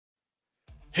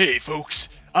Hey folks,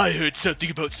 I heard something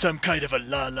about some kind of a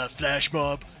Lala flash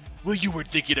mob. Well, you weren't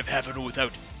thinking of having one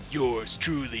without yours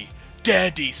truly,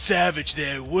 Dandy Savage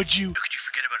there, would you? How could you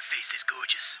forget about a face this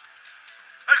gorgeous?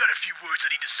 I got a few words I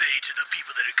need to say to the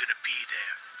people that are gonna be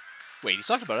there. Wait, he's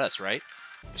talking about us, right?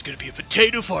 There's gonna be a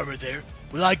potato farmer there.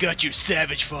 Well, I got your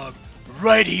savage farm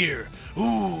right here.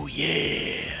 Ooh,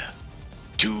 yeah.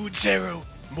 Toon Sero,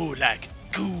 more like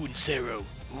Coon Sero.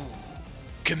 Ooh.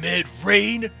 Commit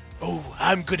rain? Oh,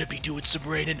 I'm gonna be doing some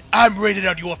raining. I'm raining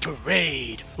on your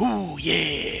parade. Ooh,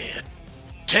 yeah.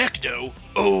 Techno?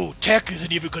 Oh, Tech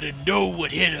isn't even gonna know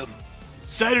what hit him.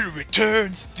 Saturn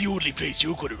returns. The only place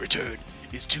you're gonna return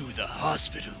is to the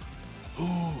hospital.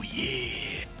 Ooh,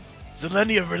 yeah.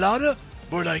 Zelenia Verlana?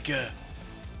 More like, can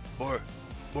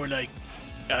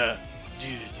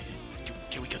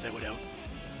we cut that one out?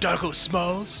 Darko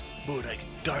Smalls? More like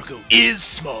Darko is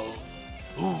small.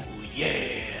 Ooh,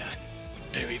 yeah.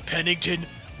 Perry Pennington?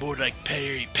 More like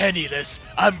Perry Penniless.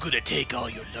 I'm gonna take all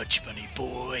your lunch money,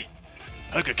 boy.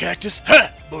 Hugger Cactus?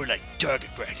 Ha! More like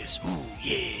target practice. Ooh,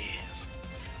 yeah.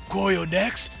 Quario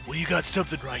next? Well, you got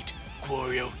something right.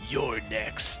 Quario, you're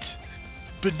next.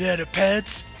 Banana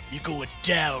Pants? You're going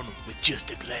down with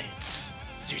just a glance.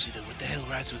 Seriously though, what the hell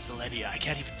rhymes with Zelenia? I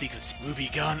can't even think of Ruby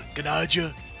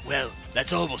Ganaja? Well,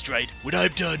 that's almost right. When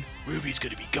I'm done, Ruby's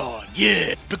gonna be gone.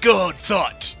 Yeah, begone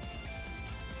thought!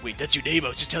 Wait, that's your name? I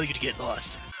was just telling you to get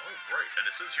lost. Oh, right, and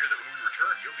it says here that when we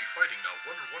return, you'll be fighting a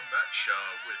one-on-one match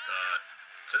with,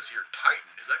 it says here Titan,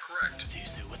 is that correct?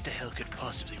 Seriously, what the hell could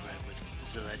possibly rhyme with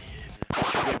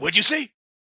Zelenia? Wait, what'd you say?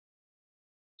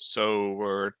 So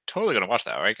we're totally gonna watch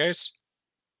that, right, guys?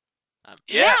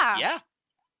 Yeah.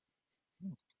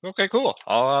 Okay, cool.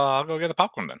 I'll go get the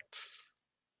popcorn then.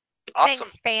 Awesome.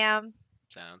 Thanks, fam.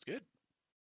 Sounds good.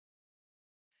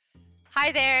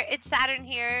 Hi there, it's Saturn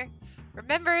here.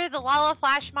 Remember, the Lala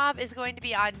Flash Mob is going to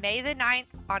be on May the 9th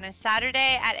on a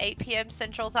Saturday at 8 p.m.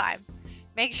 Central Time.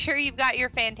 Make sure you've got your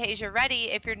Fantasia ready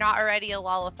if you're not already a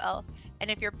Lalafel. And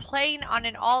if you're playing on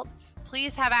an alt,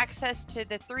 please have access to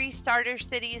the 3 starter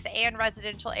cities and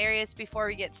residential areas before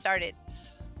we get started.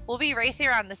 We'll be racing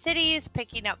around the cities,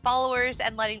 picking up followers,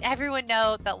 and letting everyone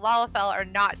know that Lalafel are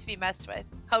not to be messed with.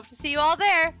 Hope to see you all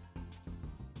there! Oh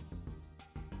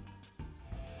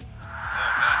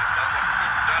man, it's not looking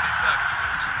good for Danny Savage,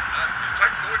 folks. Is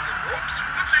Titan going to the ropes?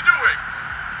 What's he doing?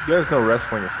 You guys know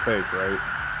wrestling is fake, right?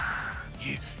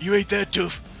 You ain't that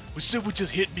tough. Was someone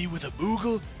just hit me with a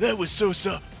moogle? That was so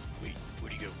soft. Wait,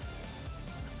 where'd he go?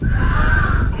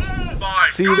 Oh my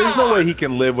See, god! there's no way he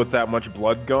can live with that much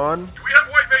blood gone.